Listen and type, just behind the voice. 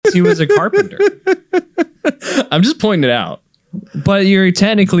because he was a carpenter. I'm just pointing it out. But you're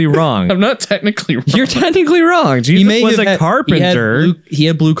technically wrong. I'm not technically wrong. You're technically wrong. Jesus was a carpenter. He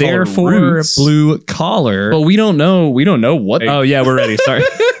had blue collar therefore roots. blue collar. But we don't know what. Oh yeah, we're ready. Sorry.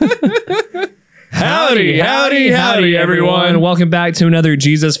 Howdy, everyone. Welcome back to another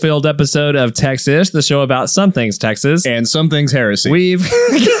Jesus-filled episode of Texas, the show about some things Texas and some things heresy. We've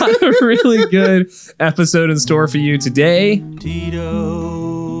got a really good episode in store for you today.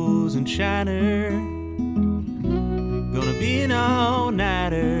 Tito's and Shiner, gonna be an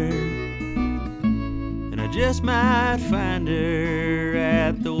all-nighter, and I just might find her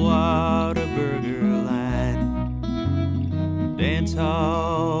at the Whataburger line. Dance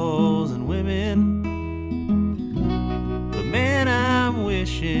halls and women, but man, I'm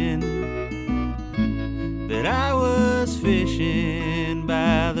wishing that I was fishing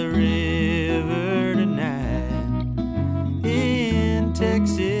by the river tonight in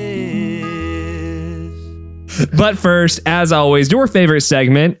Texas. But first, as always, your favorite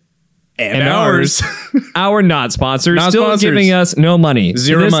segment and ours. Our not sponsors, Not still sponsors. giving us no money.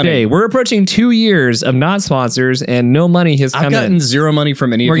 Zero to this money. day. We're approaching 2 years of not sponsors, and no money has come I've gotten in. zero money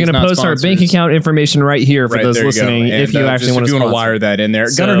from any We're of these going to post our bank account information right here for those there you go. listening. And, if you actually want to sponsor. wire that in there.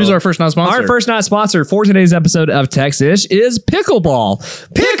 So, Gunnar, who's our first not sponsor? Our first not sponsor for today's episode of Texas is Pickleball.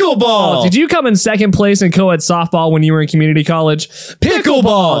 Pickleball! Did you come in second place in co-ed softball when you were in community college?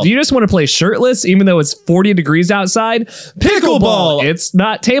 Pickleball! Do you just want to play shirtless even though it's 40 degrees outside? Pickleball! It's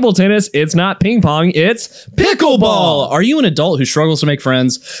not table tennis. It's not ping pong. It's pickleball! Are you an adult who struggles to make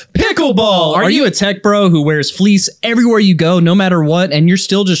friends? Pickleball! Are you a tech bro who wears fleece everywhere you go, no matter what, and you're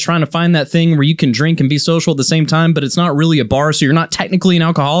still just trying to find that thing where you can drink and be social at the same time, but it's not really a bar, so you're not technically an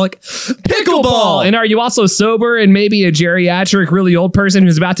alcoholic? Pickleball! And are you also sober and maybe a geriatric, really old person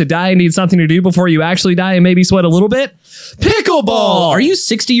who's about to die and needs something to do before you actually die and maybe sweat a little bit? Pickleball! Are you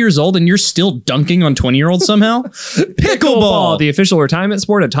 60 years old and you're still dunking on 20-years-olds somehow? Pickleball! The official retirement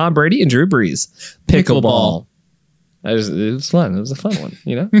sport of Tom Brady and Drew Brees. Pickleball. It was fun. It was a fun one,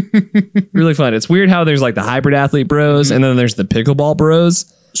 you know? Really fun. It's weird how there's like the hybrid athlete bros and then there's the pickleball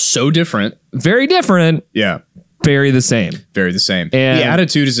bros. So different. Very different. Yeah. Very the same. Very the same. And the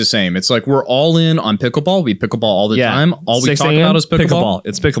attitude is the same. It's like we're all in on pickleball. We pickleball all the Yeah. time. All we 6 talk a.m., about is pickleball.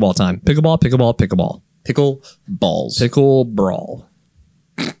 It's pickleball time. Pickleball. Pickle balls. Pickle brawl.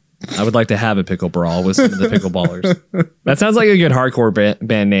 I would like to have a pickle brawl with some of the pickleballers. That sounds like a good hardcore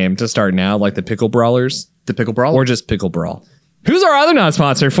band name to start now, like the Pickle Brawlers. The pickle brawl? Or just Pickle Brawl. Who's our other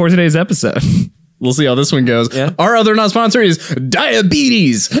non-sponsor for today's episode? We'll see how this one goes. Yeah. Our other non-sponsor is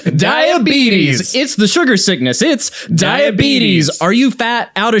diabetes. Diabetes. It's the sugar sickness. It's diabetes. Are you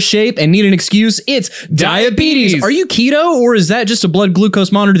fat, out of shape, and need an excuse? It's diabetes. Are you keto, or is that just a blood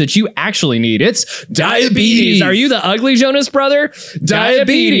glucose monitor that you actually need? It's diabetes. Are you the ugly Jonas brother?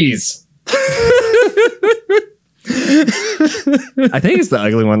 Diabetes. I think it's the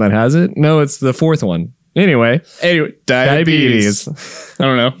ugly one that has it. No, it's the fourth one. Anyway, diabetes. I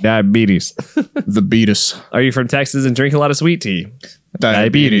don't know. Diabetes. The beatus. Are you from Texas and drink a lot of sweet tea?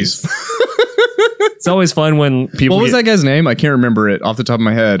 Diabetes. It's always fun when people. What was that guy's name? I can't remember it off the top of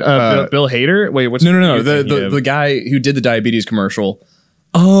my head. Bill Hader? Wait, what's No. The guy who did the diabetes commercial.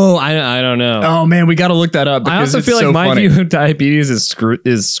 Oh, I don't know. Oh man, we got to look that up. I also feel like my view of diabetes is a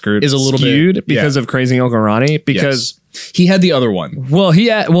little skewed bit because of Crazy Uncle Ronnie. Because he had the other one. he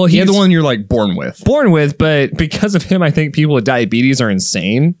had the one you're like born with, but because of him, I think people with diabetes are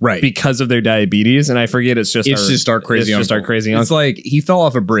insane, right? Because of their diabetes, and I forget it's just our crazy uncle. Just our crazy uncle. It's like he fell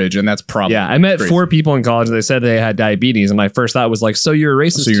off a bridge, and that's probably I met crazy. 4 people in college. And they said they had diabetes, and my first thought was like, "So you're a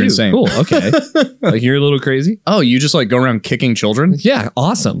racist? So you're too? insane? Cool, okay. Like you're a little crazy. Oh, you just like go around kicking children? Yeah,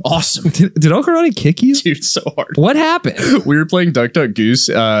 awesome. Did Uncle Ronnie kick you, dude? So hard. What happened? We were playing Duck Duck Goose,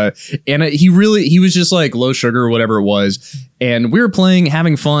 and he was just like low sugar or whatever it was. And we were playing,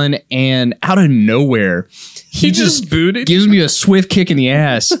 having fun, and out of nowhere, he just booted, gives me a swift kick in the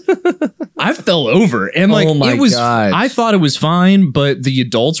ass. I fell over, and like it was. God. I thought it was fine, but the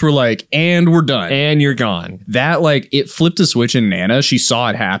adults were like, "And we're done, and you're gone." That like it flipped a switch in Nana. She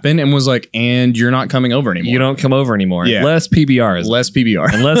saw it happen and was like, "And you're not coming over anymore. You don't come over anymore. Yeah. Less PBRs, less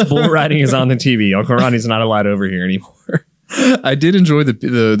PBR, unless bull riding is on the TV. Uncle Ronnie's not allowed over here anymore." I did enjoy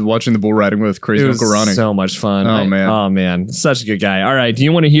the watching the bull riding with Crazy Uncle Ronnie. So much fun. Oh man, such a good guy. All right, do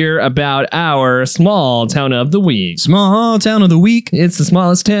you want to hear about our small town of the week? Small town of the week. It's the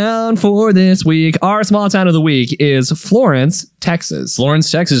smallest town for this week. Our small town of the week is Florence, Texas. Florence,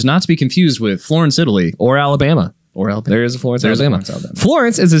 Texas, not to be confused with Florence, Italy, or Alabama. Or Alabama. There is a Florence, There's a Alabama. Florence, Alabama.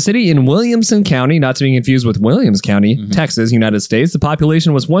 Florence is a city in Williamson County, not to be confused with Williams County, Texas, United States. The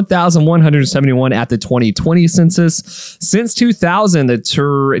population was 1,171 at the 2020 census. Since 2000,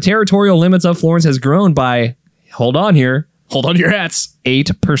 the territorial limits of Florence has grown by, hold on here, Hold on to your hats.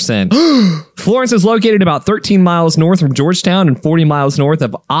 8%. Florence is located about 13 miles north from Georgetown and 40 miles north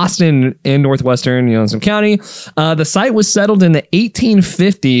of Austin in northwestern Williamson County. The site was settled in the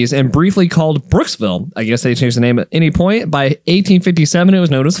 1850s and briefly called Brooksville. I guess they changed the name at any point. By 1857, it was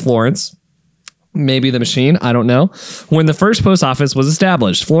known as Florence. Maybe the machine, I don't know. When the first post office was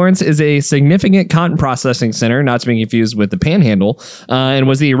established, Florence is a significant cotton processing center, not to be confused with the Panhandle, and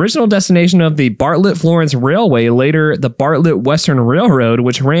was the original destination of the Bartlett-Florence Railway, later the Bartlett Western Railroad,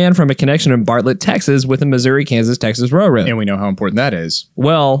 which ran from a connection in Bartlett, Texas with the Missouri-Kansas-Texas Railroad. And we know how important that is.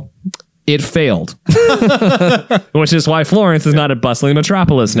 Well, it failed, which is why Florence is not a bustling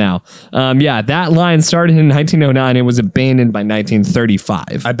metropolis now. That line started in 1909 and was abandoned by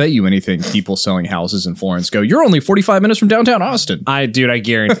 1935. I bet you anything people selling houses in Florence go, you're only 45 minutes from downtown Austin. I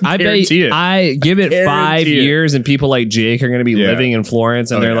guarantee. I Guarantee it. I give it 5 Guarantee it. years, and people like Jake are going to be living in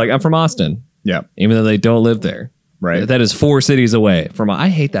Florence, and Oh, they're yeah. like, "I'm from Austin," Yeah. even though they don't live there. Right. That is 4 cities away from. I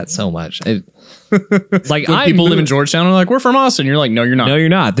hate that so much. Like When people live in Georgetown and are like, we're from Austin. You're like, no, you're not. No, you're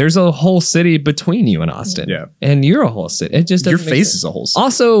not. There's a whole city between you and Austin. Yeah. And you're a whole city. It just Your doesn't make face sense. is a whole city.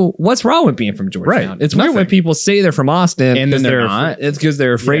 Also, what's wrong with being from Georgetown? Right. It's weird when Nothing. people say they're from Austin And then they're not. It's because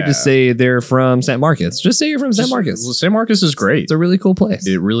they're afraid Yeah. to say they're from San Marcos. Just say you're from San Marcos. San Marcos is great. It's a really cool place.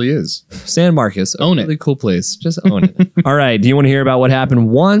 It really is. San Marcos. Own it. Really cool place. Just own it. All right. Do you want to hear about what happened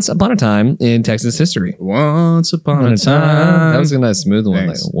once upon a time in Texas history? Once upon a time. That was a nice smooth one.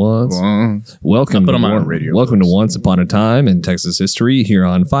 Thanks. Like, once. Once. Welcome, put to, them on radio welcome to clips. Once Upon a Time in Texas History here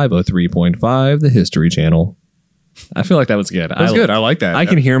on 503.5, the History Channel. I feel like that was good. That's good. I like that. I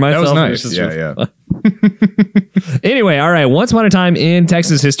can hear myself. That was It's nice. just- Yeah. Anyway, all right. Once upon a time in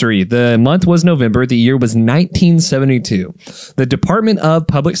Texas history, the month was November. The year was 1972. The Department of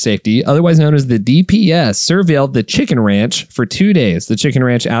Public Safety, otherwise known as the DPS, surveilled the chicken ranch for 2 days. The chicken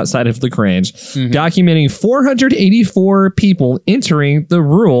ranch outside of LaGrange, documenting 484 people entering the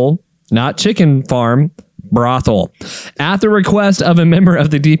rural, not chicken farm, brothel. At the request of a member of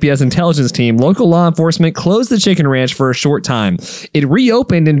the DPS intelligence team, local law enforcement closed the chicken ranch for a short time. It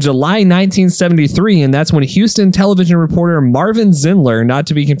reopened in July 1973, and that's when Houston television reporter Marvin Zindler, not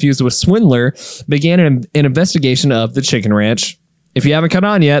to be confused with Swindler, began an investigation of the chicken ranch. If you haven't caught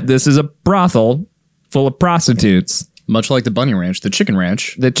on yet, this is a brothel full of prostitutes. Much like the Bunny Ranch, the Chicken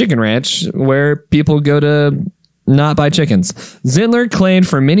Ranch. The chicken ranch where people go to not buy chickens. Zindler claimed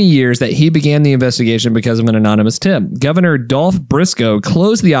for many years that he began the investigation because of an anonymous tip. Governor Dolph Briscoe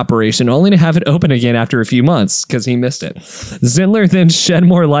closed the operation only to have it open again after a few months because he missed it. Zindler then shed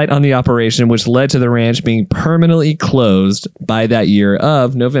more light on the operation, which led to the ranch being permanently closed by that year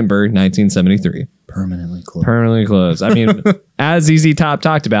of November 1973. Permanently closed. Permanently closed. I mean, as ZZ Top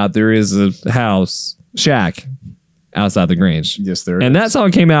talked about, there is a house, shack, outside the Grange. Yes, there And is. that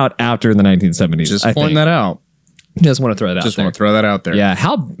song came out after the 1970s. Just I pointing think. that out. Just want to throw that out Just there. want to throw that out there. Yeah,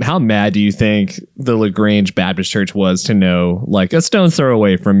 how mad do you think the LaGrange Baptist Church was to know, like, a stone's throw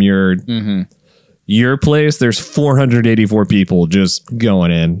away from your place, there's 484 people just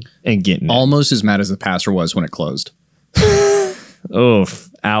going in and getting it. Almost as mad as the pastor was when it closed. Oof.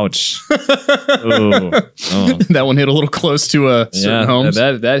 Ouch. Ooh. Oh. That one hit a little close to certain homes.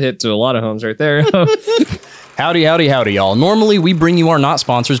 That hit to a lot of homes right there. Howdy, howdy, howdy, y'all. Normally, we bring you our not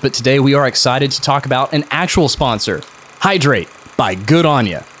sponsors, but today we are excited to talk about an actual sponsor, Hydrate by Good On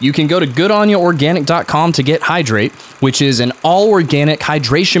Ya. You can go to gooonyaorganic.com to get Hydrate, which is an all-organic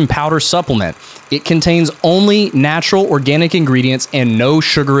hydration powder supplement. It contains only natural organic ingredients and no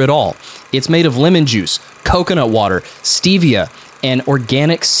sugar at all. It's made of lemon juice, coconut water, stevia, and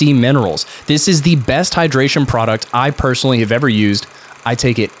organic sea minerals. This is the best hydration product I personally have ever used. I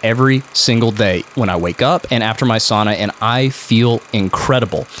take it every single day when I wake up and after my sauna, and I feel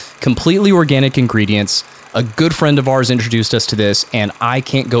incredible. Completely organic ingredients. A good friend of ours introduced us to this, and I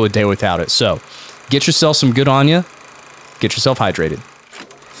can't go a day without it. So get yourself some Good On Ya. Get yourself hydrated.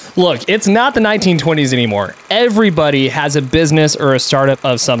 Look, it's not the 1920s anymore. Everybody has a business or a startup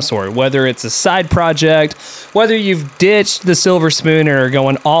of some sort, whether it's a side project, whether you've ditched the silver spoon and are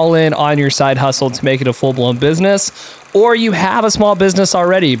going all in on your side hustle to make it a full-blown business, or you have a small business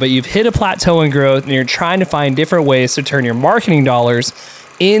already, but you've hit a plateau in growth and you're trying to find different ways to turn your marketing dollars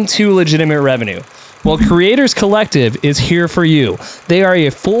into legitimate revenue. Well, Creators Collective is here for you. They are a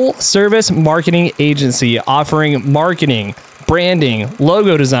full-service marketing agency offering marketing, branding,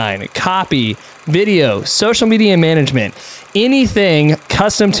 logo design, copy, video, social media management, anything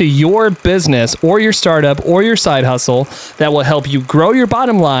custom to your business or your startup or your side hustle that will help you grow your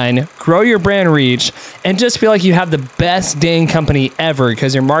bottom line, grow your brand reach, and just feel like you have the best dang company ever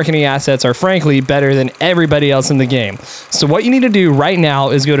because your marketing assets are frankly better than everybody else in the game. So what you need to do right now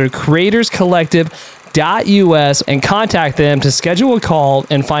is go to creatorscollective.us and contact them to schedule a call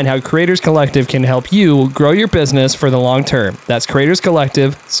and find how Creators Collective can help you grow your business for the long term. That's Creators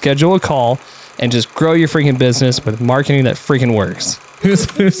Collective. Schedule a call and just grow your freaking business with marketing that freaking works.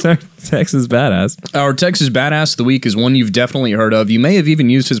 Who's our Texas badass? Our Texas Badass of the Week is one you've definitely heard of. You may have even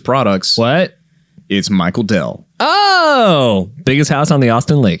used his products. What? It's Michael Dell. Oh, biggest house on the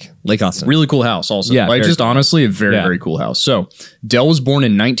Austin Lake Austin. Really cool house also. Yeah, like very just cool. honestly a very cool house. So Dell was born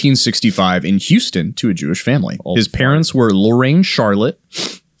in 1965 in Houston to a Jewish family. His parents were Lorraine Charlotte,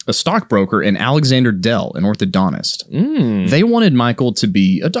 a stockbroker, and Alexander Dell, an orthodontist. They wanted Michael to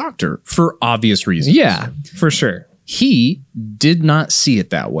be a doctor for obvious reasons. Yeah, for sure. He did not see it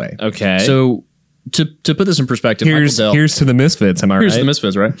that way. Okay. So to put this in perspective, Here's Michael Dell, here's to the misfits. Am I here's right? the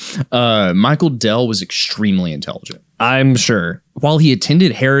misfits, right? Michael Dell was extremely intelligent. I'm sure. While he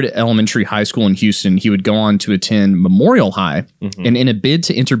attended Herod Elementary High School in Houston, he would go on to attend Memorial High. And in a bid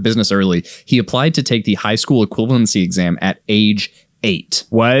to enter business early, he applied to take the high school equivalency exam at age 8.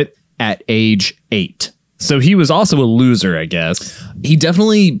 What? At age 8. So he was also a loser, I guess. He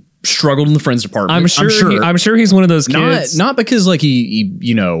definitely struggled in the friends department. I'm sure he's one of those kids. Not because like he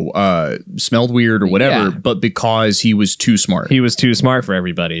smelled weird or whatever, Yeah. but because he was too smart. He was too smart for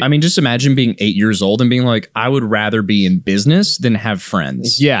everybody. I mean, just imagine being 8 years old and being like, I would rather be in business than have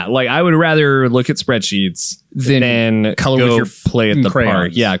friends. yeah, like I would rather look at spreadsheets than color go with your play at the crayons.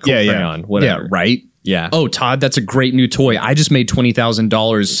 park. Yeah, cool crayon, whatever. Yeah, right? Yeah. Oh, Todd, that's a great new toy. I just made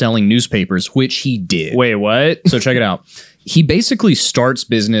 $20,000 selling newspapers, which he did. Wait, what? So check it out. He basically starts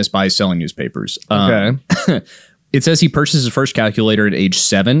business by selling newspapers. Okay. It says he purchased his first calculator at age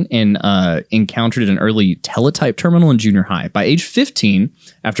 7 and encountered an early teletype terminal in junior high. By age 15,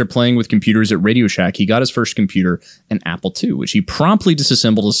 after playing with computers at Radio Shack, he got his first computer, an Apple II, which he promptly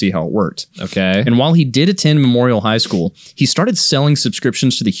disassembled to see how it worked. Okay. And while he did attend Memorial High School, he started selling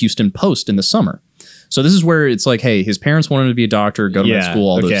subscriptions to the Houston Post in the summer. So this is where it's like, hey, his parents wanted him to be a doctor, go to med school,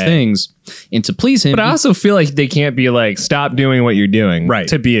 all those things. And to please him. But I also feel like they can't be like, stop doing what you're doing Right.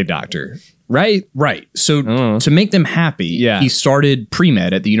 to be a doctor. Right. So to make them happy, he started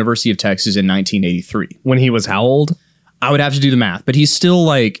pre-med at the University of Texas in 1983. When he was how old? I would have to do the math, but he's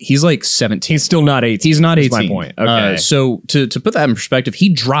like 17. He's still not 18. He's not 18. That's my point. Okay. So to put that in perspective, he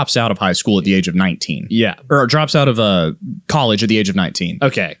drops out of high school at the age of 19. Yeah. Or drops out of college at the age of 19.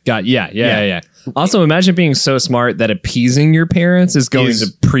 Okay. Got yeah. Also, imagine being so smart that appeasing your parents is going to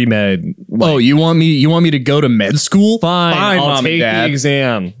pre-med. Oh, you want me to go to med school? Fine, I'll Mom and take Dad. the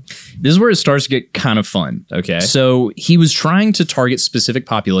exam. This is where it starts to get kind of fun. Okay. So he was trying to target specific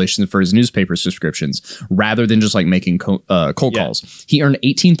populations for his newspaper subscriptions rather than just like making cold calls. He earned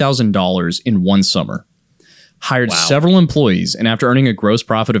 $18,000 in one summer, hired several employees, and after earning a gross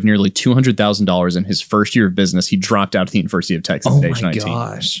profit of nearly $200,000 in his first year of business, he dropped out of the University of Texas at age 19.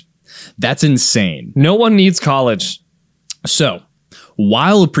 Gosh. That's insane. No one needs college. So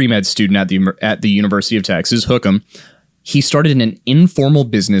while a pre-med student at the University of Texas, Hookham, he started an informal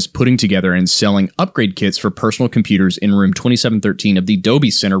business putting together and selling upgrade kits for personal computers in room 2713 of the Dobie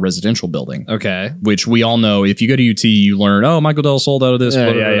Center residential building. Okay. Which we all know, if you go to UT, you learn, oh, Michael Dell sold out of this.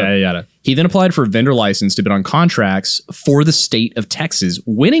 Yeah. He then applied for a vendor license to bid on contracts for the state of Texas,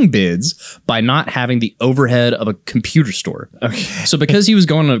 winning bids by not having the overhead of a computer store. Okay. So because he was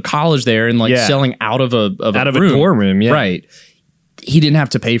going to college there and selling out of a dorm room, yeah. Right. He didn't have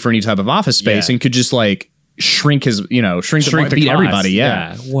to pay for any type of office space and could just shrink the beat cost. everybody.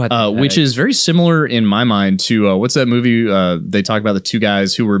 Yeah. What the which heck? is very similar in my mind to what's that movie? They talk about the two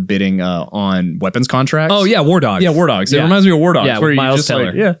guys who were bidding on weapons contracts. Oh yeah, War Dogs. Yeah, War Dogs. It Yeah. reminds me of War Dogs. Yeah, where with you Miles just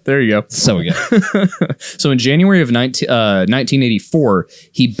Teller. yeah, there you go. So good. So in January of 1984,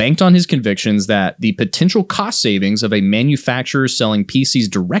 he banked on his convictions that the potential cost savings of a manufacturer selling PCs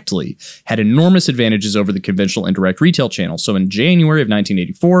directly had enormous advantages over the conventional indirect retail channel. So in January of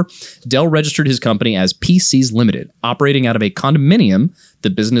 1984, Dell registered his company as PCs Limited, operating out of a condominium. The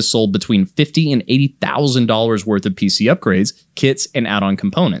business sold between $50,000 and $80,000 worth of PC upgrades, kits, and add-on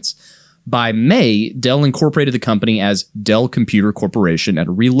components. By May, Dell incorporated the company as Dell Computer Corporation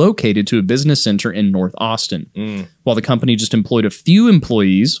and relocated to a business center in North Austin. While the company just employed a few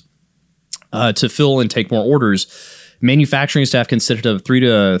employees to fill and take more orders, manufacturing staff consisted of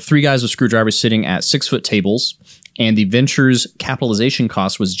three guys with screwdrivers sitting at 6-foot tables, and the venture's capitalization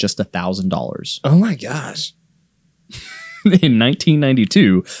cost was just $1,000. Oh my gosh. In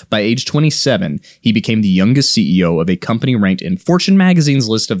 1992, by age 27, he became the youngest CEO of a company ranked in Fortune magazine's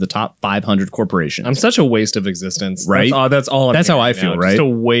list of the top 500 corporations. I'm such a waste of existence. Right? That's all. That's how I hearing feel, now. right? Just a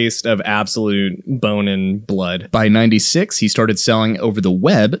waste of absolute bone and blood. By 96, he started selling over the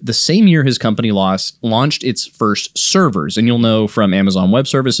web. The same year his company launched its first servers. And you'll know from Amazon Web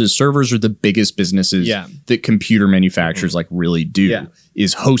Services, servers are the biggest businesses that computer manufacturers like really do,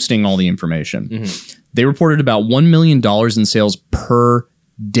 is hosting all the information. They reported about $1 million in sales per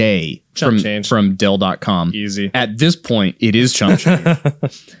day from Dell.com. Easy. At this point, it is chump change.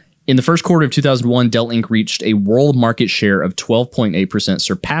 In the first quarter of 2001, Dell Inc. reached a world market share of 12.8%,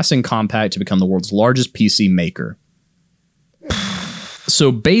 surpassing Compaq to become the world's largest PC maker.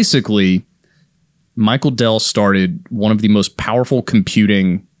 So basically, Michael Dell started one of the most powerful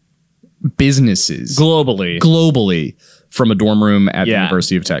computing businesses globally from a dorm room at the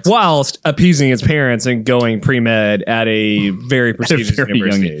University of Texas. Whilst appeasing his parents and going pre-med at a very prestigious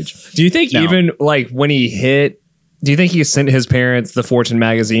university. Young age. Do you think even like when he hit, do you think he sent his parents the Fortune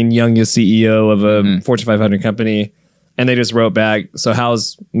magazine, youngest CEO of a Fortune 500 company, and they just wrote back, so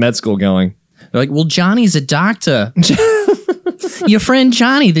how's med school going? They're like, well, Johnny's a doctor. Your friend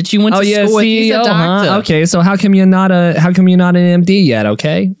Johnny that you went to school with, he's a doctor. Huh? Okay, so how come you're not an MD yet?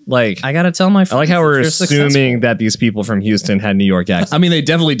 Okay, like I gotta tell my friends. I like how we're you're assuming successful. that these people from Houston had New York accents. I mean, they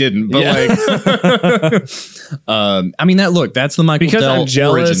definitely didn't, but I mean, that's the Michael Because Dell I'm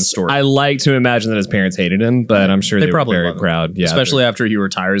jealous, origin story. I like to imagine that his parents hated him, but I'm sure they probably were very love him. proud. Yeah, especially after he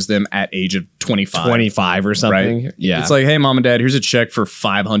retires them at age of 25. 25 or something. Right? Yeah, It's like, hey, mom and dad, here's a check for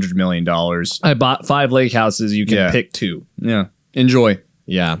 $500 million. I bought 5 lake houses. You can Yeah. pick 2. Yeah. Enjoy.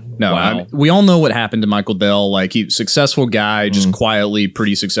 Yeah. No, Wow. I mean, we all know what happened to Michael Dell. Like, he's a successful guy, just quietly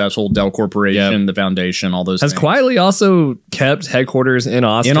pretty successful. Dell Corporation, the foundation, all those has things. quietly also kept headquarters in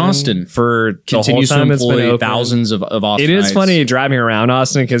Austin. For Continues the whole time to it's been employ open. thousands of Austinites. It is funny driving around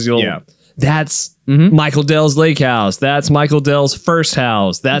Austin because Yeah. that's Michael Dell's lake house. That's Michael Dell's first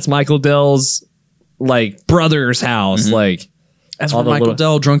house. That's Michael Dell's like brother's house. Like That's all where the Michael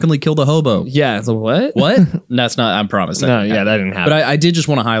Dell drunkenly killed a hobo. yeah. The what? What? That's not, I promise. That No, didn't yeah, happen. that didn't happen. But I did just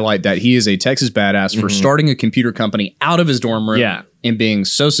want to highlight that he is a Texas badass for starting a computer company out of his dorm room Yeah. and being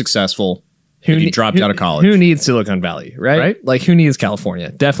so successful that he dropped out of college. Who needs Silicon Valley, right? Right? Like who needs California?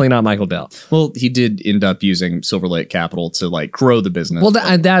 Definitely not Michael Dell. Well, he did end up using Silver Lake Capital to like grow the business. Well,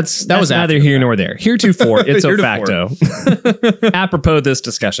 that's was neither after here nor there. Heretofore, it's a Heretofore. facto. Apropos this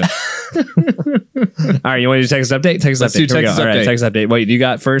discussion. All right, you want to do Texas update? Texas Let's update. do Here we Texas go. All right, update. Texas update. Wait, you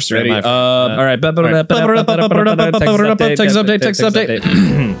got first? Or Ready? am I first? All right. Texas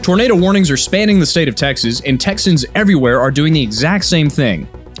update. Tornado warnings are spanning the state of Texas, and Texans everywhere are doing the exact same thing,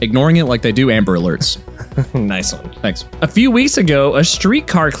 ignoring it like they do Amber Alerts. Nice one. Thanks. A few weeks ago, a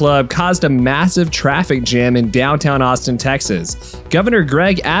streetcar club caused a massive traffic jam in downtown Austin, Texas. Governor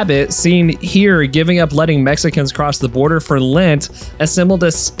Greg Abbott, seen here giving up letting Mexicans cross the border for Lent, assembled a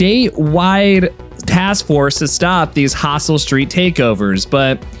statewide task force to stop these hostile street takeovers.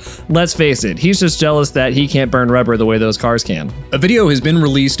 But let's face it, he's just jealous that he can't burn rubber the way those cars can. A video has been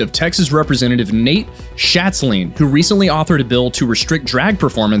released of Texas Representative Nate Schatzline, who recently authored a bill to restrict drag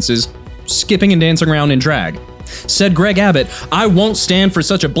performances, skipping and dancing around in drag. Said Greg Abbott, "I won't stand for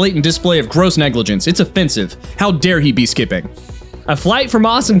such a blatant display of gross negligence. It's offensive. How dare he be skipping?" A flight from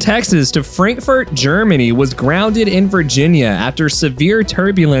Austin, Texas to Frankfurt, Germany was grounded in Virginia after severe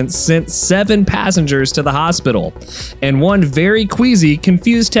turbulence sent 7 passengers to the hospital. And one very queasy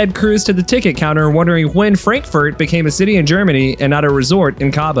confused Ted Cruz to the ticket counter, wondering when Frankfurt became a city in Germany and not a resort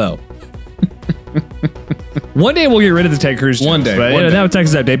in Cabo. One day we'll get rid of the Ted Cruz jokes, One day, but one day. that was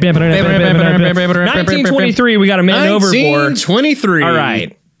Texas update. 1923, we got a man overboard. 1923. All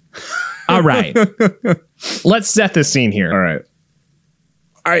right. All right. Let's set the scene here. All right.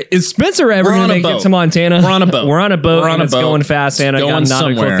 All right, is Spencer ever We're going on to a make boat. it to Montana? We're on a boat. We're on a boat. We're on and a it's boat. going fast. Santa got a going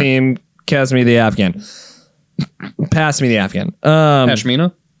nautical somewhere. theme. Pass me the Afghan. Pass me the Afghan.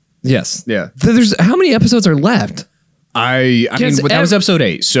 Pashmina? Yes. Yeah. There's how many episodes are left? I mean, Because that was episode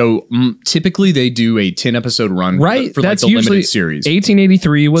 8. So typically they do a 10 episode run Right. for like That's the usually limited series.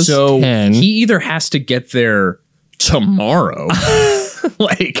 1883 was So 10. he either has to get there tomorrow,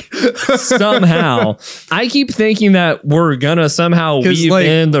 like somehow. I keep thinking that we're gonna somehow weave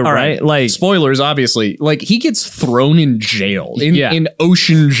in the all right, like spoilers, obviously. Like he gets thrown in jail, in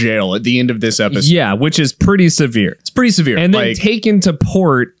ocean jail at the end of this episode. yeah, which is pretty severe. It's pretty severe. And then like, taken to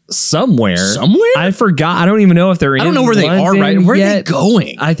port somewhere. Somewhere? I forgot. I don't even know if they're in I don't know where they are, London right? And where are they yet.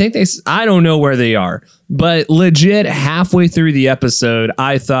 going? I think I don't know where they are. But legit halfway through the episode,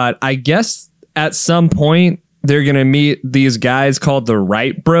 I thought, I guess at some point they're going to meet these guys called the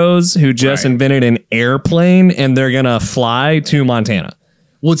Wright Bros who just invented an airplane, and they're going to fly to Montana.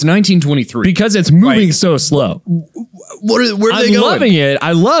 Well, it's 1923. Because it's moving so slow. Where are they I'm going? loving it.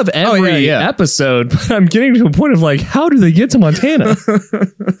 I love every episode, but I'm getting to a point of like, how do they get to Montana?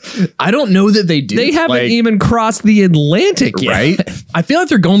 I don't know that they do. They haven't even crossed the Atlantic yet. Right? I feel like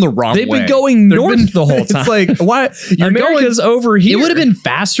they're going the wrong way. They've been going north the whole time. It's like, why? America's over here. It would have been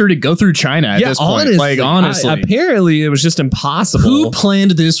faster to go through China at this point. Honestly. Apparently, it was just impossible. Who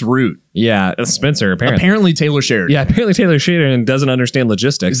planned this route? Yeah, Spencer, apparently. Apparently Taylor Sheridan. Yeah, apparently Taylor Sheridan doesn't understand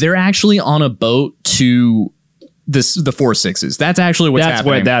logistics. They're actually on a boat to the 4-6s. That's actually what's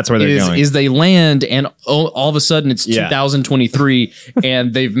happening. That's where they're going. Is they land and all of a sudden it's 2023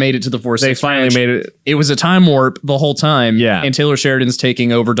 and they've made it to the 4-6. They finally made it. It was a time warp the whole time. Yeah. And Taylor Sheridan's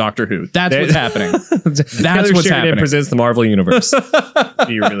taking over Doctor Who. That's what's happening. That's Taylor what's Sheridan happening. presents the Marvel Universe.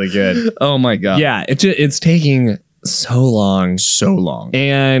 Be really good. Oh my God. Yeah, it's taking so long. So long.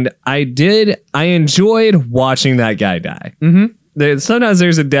 And I enjoyed watching that guy die. Mm-hmm. Sometimes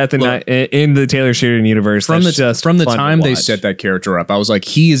there's a death in the Taylor Sheridan universe. From the time they watch. set that character up, I was like,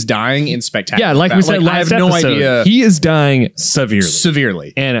 he is dying in spectacular. Yeah, like we said last I have episode, no idea. he is dying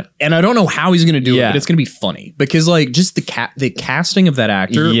severely. And I don't know how he's going to do it, Yeah. but it's going to be funny because like just the casting of that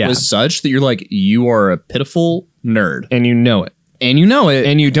actor was such that you're like, you are a pitiful nerd. And you know it. And you know it.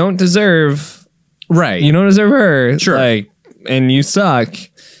 And you don't deserve... Right. You don't deserve her. Sure. Like, and you suck.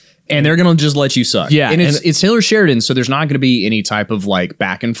 And they're going to just let you suck. Yeah. And it's Taylor Sheridan, so there's not going to be any type of like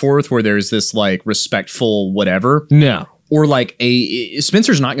back and forth where there's this like respectful whatever. No. Or like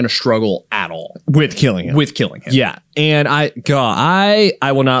Spencer's not going to struggle at all With killing him. Yeah. And I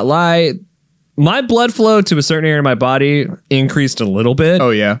will not lie. My blood flow to a certain area of my body increased a little bit.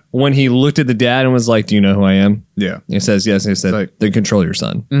 Oh, yeah. When he looked at the dad and was like, "Do you know who I am?" Yeah. He says, "Yes." And he said, like, "Then control your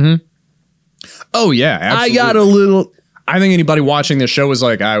son." Oh, yeah. Absolutely. I got a little... I think anybody watching this show was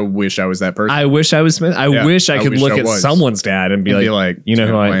like, I wish I was that person. I wish I was Smith. I wish I could look at was. someone's dad and be like, "You know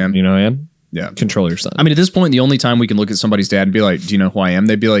who I am? You know who I am?" Yeah. Control your son. I mean, at this point, the only time we can look at somebody's dad and be like, "Do you know who I am?"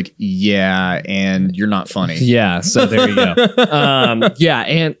 They'd be like, "Yeah, and you're not funny." Yeah. So there you go. Yeah.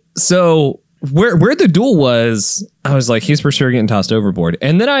 And so where the duel was, I was like, he's for sure getting tossed overboard.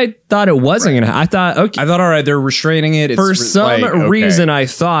 And then I thought it wasn't going to. I thought, okay. I thought, all right, they're restraining it. For some reason, I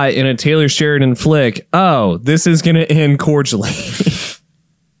thought in a Taylor Sheridan flick, oh, this is going to end cordially.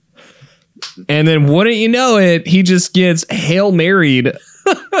 And then wouldn't you know it, he just gets Hail Married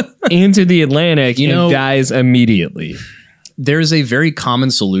into the Atlantic and dies immediately. There's a very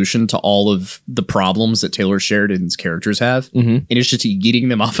common solution to all of the problems that Taylor Sheridan's characters have. And it's just getting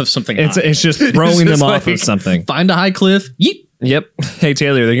them off of something high. It's just throwing them off of something. Find a high cliff. Yeet. Yep. Hey,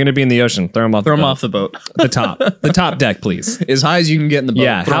 Taylor, they're going to be in the ocean. Throw them off the boat. The top. The top deck, please. As high as you can get in the boat.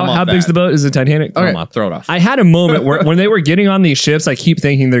 Yeah. How big's the boat? Is it Titanic? Throw it off. I had a moment where when they were getting on these ships, I keep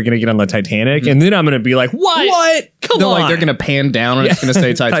thinking they're going to get on the Titanic. And then I'm going to be like, what? Come on. Like they're going to pan down and it's going to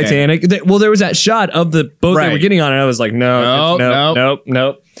say Titanic. Well, there was that shot of the boat they were getting on. And I was like, nope.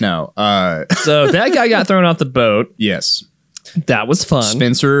 No. So that guy got thrown off the boat. Yes. That was fun.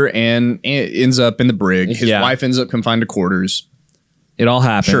 Spencer and ends up in the brig. His wife ends up confined to quarters. It all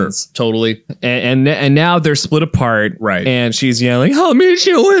happens. Sure, totally. And now they're split apart. Right. And she's yelling, "I'll meet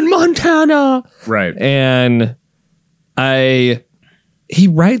you in Montana." Right. And he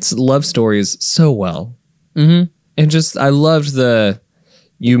writes love stories so well. Mm-hmm. And just, I loved I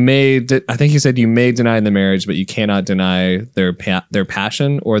think he said you may deny the marriage, but you cannot deny their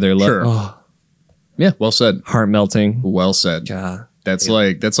passion or their love. Sure. Oh, yeah, well said. heart melting. Well said. God. That's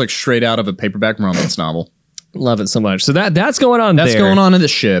like straight out of a paperback romance novel. Love it so much. So that's going on That's there. going on in the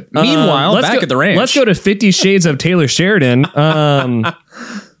ship. Meanwhile, back at the ranch. Let's go to 50 Shades of Taylor Sheridan.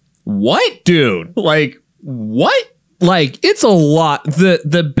 What? Dude. Like, what? Like, it's a lot.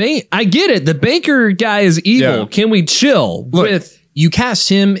 The bank, I get it. The banker guy is evil. Yeah. Can we chill with... You cast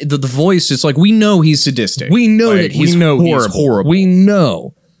him, the voice, it's like, we know he's sadistic. We know that he's horrible. We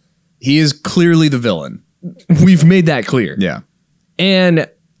know. He is clearly the villain. We've made that clear. Yeah. And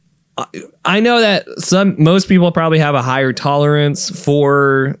I know that most people probably have a higher tolerance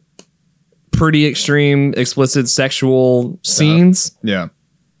for pretty extreme, explicit sexual scenes. Yeah.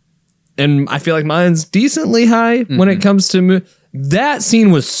 And I feel like mine's decently high when it comes to... That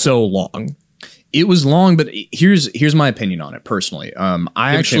scene was so long. It was long, but here's my opinion on it personally.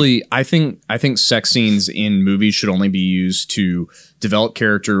 I think sex scenes in movies should only be used to develop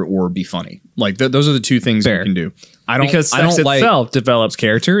character or be funny. Like those are the two things you can do. Because sex itself develops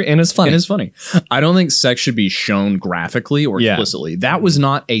character and is funny. I don't think sex should be shown graphically or explicitly. That was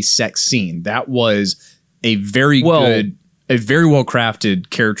not a sex scene. That was a very well crafted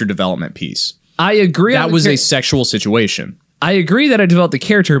character development piece. I agree. that was a sexual situation. I agree that I developed the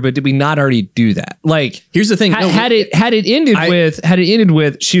character, but did we not already do that? Like, Here's the thing. had it ended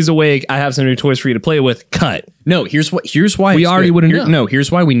with she's awake, I have some new toys for you to play with. Cut. No, here's why We it's already good. would've known. No,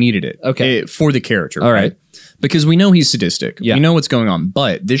 here's why we needed it. Okay. For the character. All right. Because we know he's sadistic. Yeah. We know what's going on.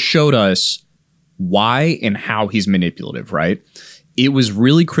 But this showed us why and how he's manipulative, right? It was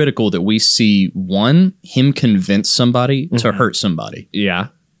really critical that we see, one, him convince somebody to hurt somebody Yeah.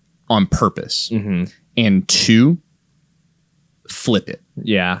 on purpose. And two, flip it.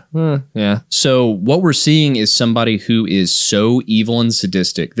 Yeah. Yeah. So what we're seeing is somebody who is so evil and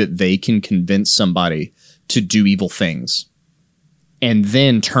sadistic that they can convince somebody to do evil things and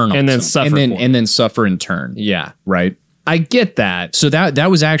then turn on And then them. suffer and then, for it. and then suffer in turn. Yeah. Right. I get that. So that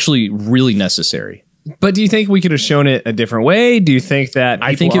was actually really necessary. But do you think we could have shown it a different way? Do you think that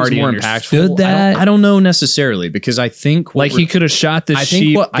I think it was more impactful. That I don't know necessarily because I think like he could have shot the I think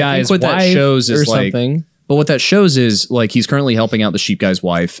sheep what- I think guy's what that wife shows is or like- something. But what that shows is like he's currently helping out the sheep guy's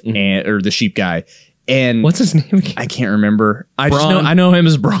wife and or the sheep guy. And What's his name again? I can't remember. Braun. I know him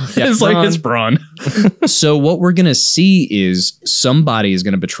as Braun. it's Braun. like it's Braun. So what we're gonna see is somebody is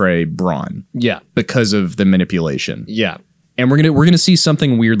gonna betray Braun Yeah. because of the manipulation. Yeah. And we're gonna see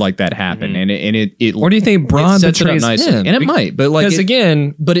something weird like that happen. And it Or do you think Braun it sets it up betrays nicely? him? And it might, but like Because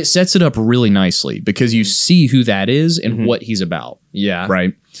again, but it sets it up really nicely because you see who that is and what he's about. yeah.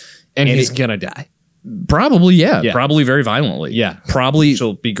 Right. And And he's it- gonna die. Probably, yeah. Yeah. Probably very violently. Yeah. Probably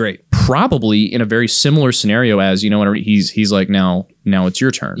She'll be great. probably in a very similar scenario as, you know, when he's like, now it's your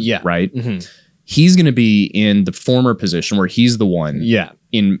turn. Yeah. Right. He's going to be in the former position where he's the one Yeah.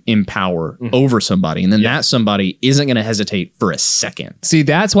 in power over somebody. And then that somebody isn't going to hesitate for a second, See,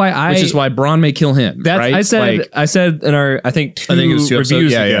 that's why which is why Braun may kill him. that's right? I said in our I think I think it was two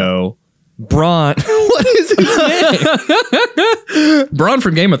reviews episodes. Yeah, ago. Braun what is his name? Braun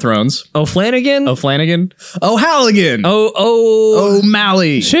from Game of Thrones. O'Flanagan? O'Flanagan. O'Halligan. Oh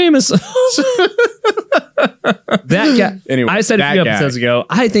O'Malley. Seamus. That guy. Anyway, I said a that few guy. episodes ago,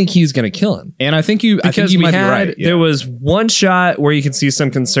 I think he's gonna kill him. And I think you might be right. Yeah. There was one shot where you can see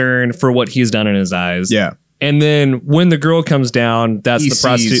some concern for what he's done in his eyes. Yeah. And then when the girl comes down, that's the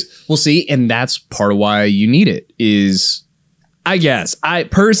prostitute. We'll see, and that's part of why you need it. Is I guess. I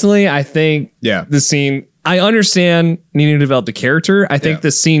think Yeah. the scene, I understand needing to develop the character. I think Yeah.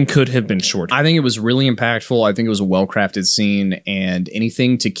 the scene could have been shorter. I think it was really impactful. I think it was a well-crafted scene, and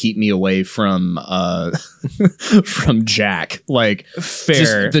anything to keep me away from from Jack, like Fair.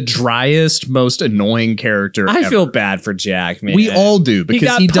 just the driest, most annoying character. I ever. feel bad for Jack, man. we all do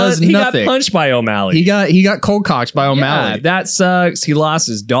because he does He nothing. got punched by O'Malley. He got cold cocked by O'Malley. Yeah, that sucks. He lost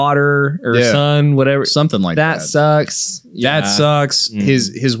his daughter or Yeah. son, whatever. Something like That that. sucks. That Yeah. sucks.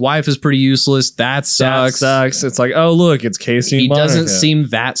 His wife is pretty useless. That That sucks. sucks. It's like, oh look, it's Casey. He Monica. doesn't seem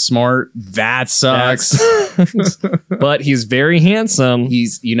that smart. That sucks. But he's very handsome.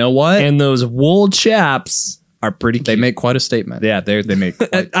 He's, you know what? And those wool chaps are pretty cute. they make quite a statement. Yeah, They make.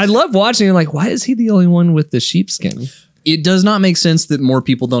 I love watching it. Like, why is he the only one with the sheepskin? It does not make sense that more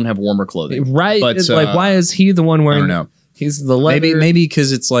people don't have warmer clothing. Right? But It's like, why is he the one wearing? I don't know. He's the leather. Maybe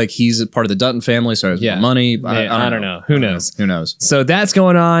because it's like he's a part of the Dutton family, so he has Yeah. more money. I don't know. Who knows? Who knows? So that's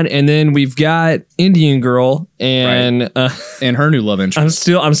going on, and then we've got Indian girl, and And her new love interest.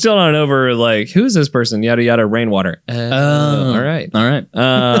 I'm still not over like who's this person? Yada yada rainwater. All right. All right.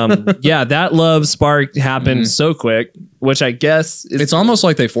 Yeah, that love spark happened so quick, which I guess It's almost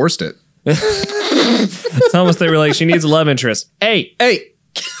like they forced it. it's almost they were like she needs a love interest. Hey,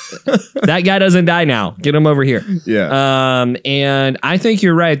 that guy doesn't die now. Get him over here. Yeah. And I think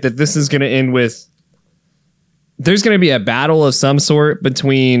you're right that this is going to end with there's going to be a battle of some sort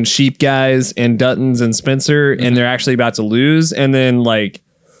between sheep guys and Duttons and Spencer, and they're actually about to lose. And then like,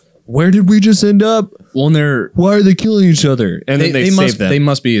 where did we just end up? Well, and they're Why are they killing each other? And then they save must them. they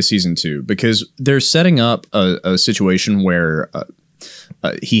must be a season 2 because they're setting up a situation where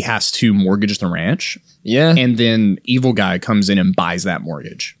he has to mortgage the ranch, yeah. and then evil guy comes in and buys that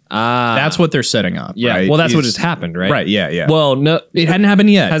mortgage. That's what they're setting up. yeah. right? Well, that's what Is- just happened, right? Right. Yeah. Yeah. Well, no. it hadn't happened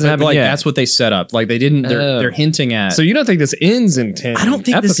yet. Hasn't happened like, yet. That's what they set up. Like they didn't. They're hinting at. So you don't think this ends in 10? I don't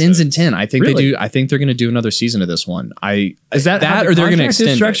think episodes? this ends in 10. I think Really? they do. I think they're going to do another season of this one. Is that how the or they're going to contract is extend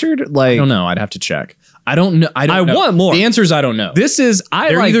it. structured? Like, I don't know. I'd have to check. I don't know. I don't know. want more. The answer is I don't know. This is I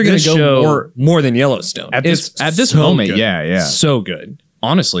They're like either gonna this go show more than Yellowstone At this It's moment, good. yeah. so good.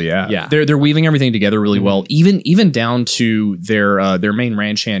 Honestly, yeah. Yeah. They're weaving everything together really well. Even down to their main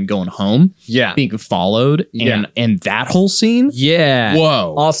ranch hand going home. Yeah. Being followed and that whole scene. Yeah.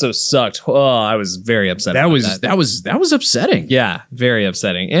 Whoa. Also sucked. Oh, I was very upset. That about was upsetting. Yeah, very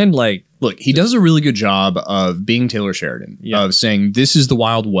upsetting. And like, Look, he does a really good job of being Taylor Sheridan, of saying this is the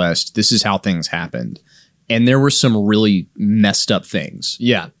Wild West, this is how things happened. And there were some really messed up things.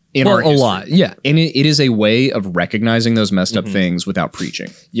 yeah. In our a history. lot. Yeah. And it is a way of recognizing those messed up things without preaching.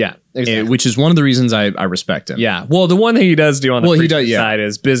 Yeah. Exactly. Which is one of the reasons I respect him. yeah. Well, the one thing he does do on the Well, he preaching does, yeah. side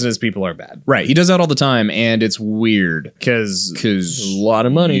is business people are bad. Right. He does that all the time, and it's weird. Because Because a lot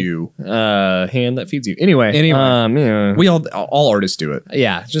of money. you. Hand that feeds you. Anyway. Anyway. Yeah. All artists do it.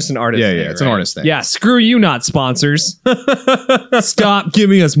 Yeah, just an artist. Yeah, thing, yeah, it's an right? artist thing. Yeah, screw you, not sponsors. Stop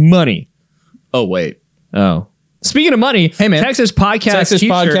giving us money. Oh, wait. Oh. Speaking of money, Hey, man. Texas Podcast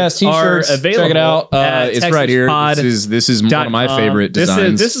t-shirts are available. Check it out. at It's right here. This is one of my favorite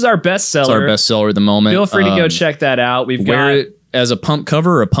designs. This is our bestseller. It's our bestseller at the moment. Feel free to go check that out. We've Wear got. it as a pump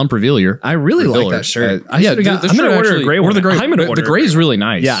cover or a pump revealer. I really like Revealer. that shirt. Yeah, I'm gonna shirt order actually- a gray order one. the gray. I'm gonna The order. gray is really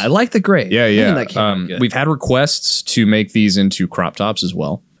nice. Yeah, I like the gray. Yeah, Man, yeah. that came out good. We've had requests to make these into crop tops as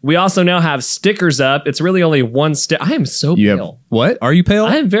well. We also now have stickers up. It's really only one stick. I am so You have pale. what? Are you pale?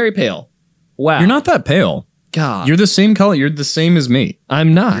 I am very pale. Wow. You're not that pale. God. You're the same color. You're the same as me.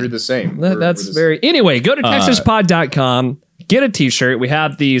 I'm not. You're the same. That's very. Anyway, go to TexasPod.com. Get a t-shirt. We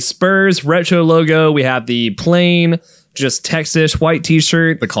have the Spurs retro logo. We have the plain, just Texas white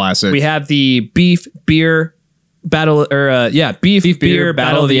t-shirt. the classic. We have the beef beer battle, or beef beer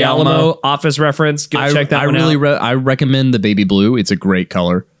battle of the Alamo office reference. Go check that one out. I recommend the baby blue. It's a great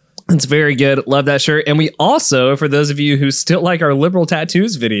color. It's very good. Love that shirt. And we also, for those of you who still like our liberal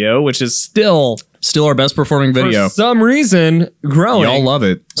tattoos video, which is still Our best performing video. for some reason growing. Y'all love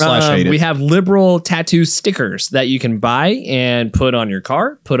it. /hate it. We have liberal tattoo stickers that you can buy and put on your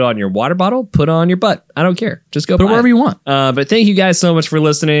car, put on your water bottle, put on your butt. I don't care. Just go Put it buy wherever you want. But thank you guys so much for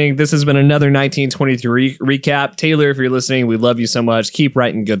listening. This has been another 1923 recap. Taylor, if you're listening, we love you so much. Keep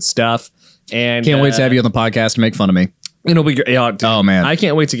writing good stuff. And Can't wait to have you on the podcast to make fun of me. It'll be great. Yeah, dude, Oh, man. I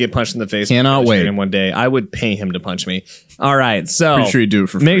can't wait to get punched in the face. Cannot wait. One day, I would pay him to punch me. All right, so Pretty sure you do it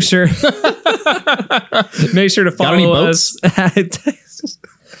for free. make sure to follow any us.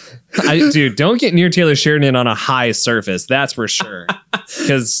 Dude, don't get near Taylor Sheridan on a high surface. That's for sure.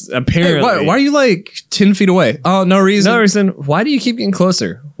 Because apparently, Why are you like 10 feet away? Oh, no reason. no reason. Why do you keep getting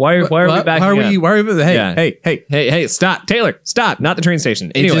closer? Why are we back? Why are we? Hey, Yeah. Hey, stop, Taylor, stop! Not the train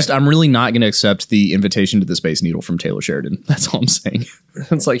station. Anyway, I'm really not going to accept the invitation to the Space Needle from Taylor Sheridan. That's all I'm saying.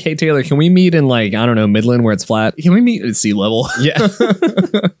 it's like, hey, Taylor, can we meet in like I don't know Midland where it's flat? Can we meet at sea level? Yeah.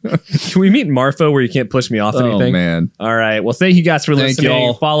 Can we meet in Marfa where you can't push me off anything? Oh, man. All right. Well, thank you guys for Thank listening.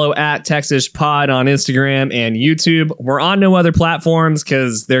 y'all. Follow at Texas Pod on Instagram and YouTube. We're on no other platforms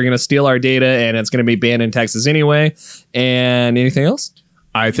because they're going to steal our data and it's going to be banned in Texas anyway. And anything else?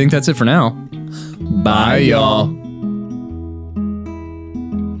 I think that's it for now. Bye, y'all.